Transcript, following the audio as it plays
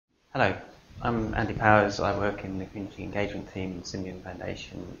Hello, I'm Andy Powers. I work in the Community Engagement team in Symbian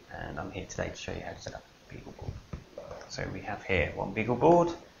Foundation, and I'm here today to show you how to set up a BeagleBoard. So we have here one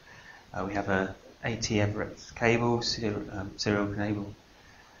BeagleBoard. We have a AT Everett cable, serial cable,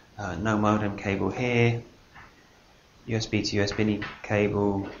 no modem cable here, USB to USB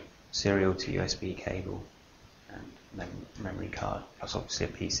cable, serial to USB cable, and memory card, plus obviously a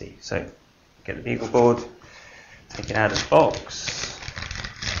PC. So get the BeagleBoard, take it out of the box.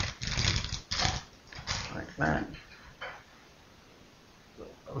 Like that.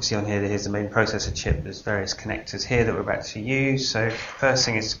 Obviously on here, here's the main processor chip. There's various connectors here that we're about to use. So first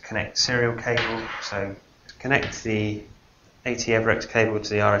thing is to connect serial cable. So connect the AT Everett cable to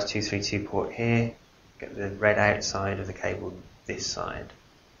the RS232 port here. Get the red outside of the cable this side.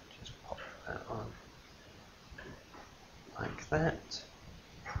 Just pop that on. Like that.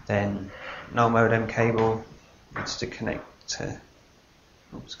 Then no modem cable needs to connect to,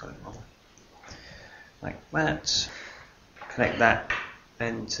 oops, got it wrong. Like that. Connect that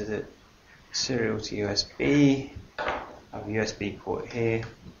then to the serial to USB. I have a USB port here,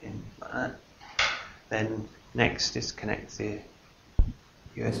 in like that. Then next is connect the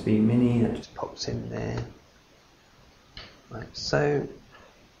USB mini that just pops in there, like so.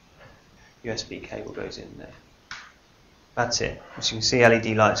 USB cable goes in there. That's it. As you can see,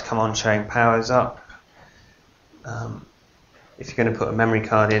 LED lights come on showing powers up. If you're going to put a memory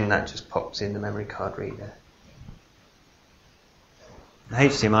card in, that just pops in the memory card reader. The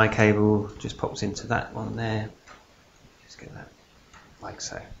HDMI cable just pops into that one there. Just get that like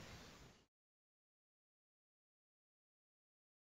so.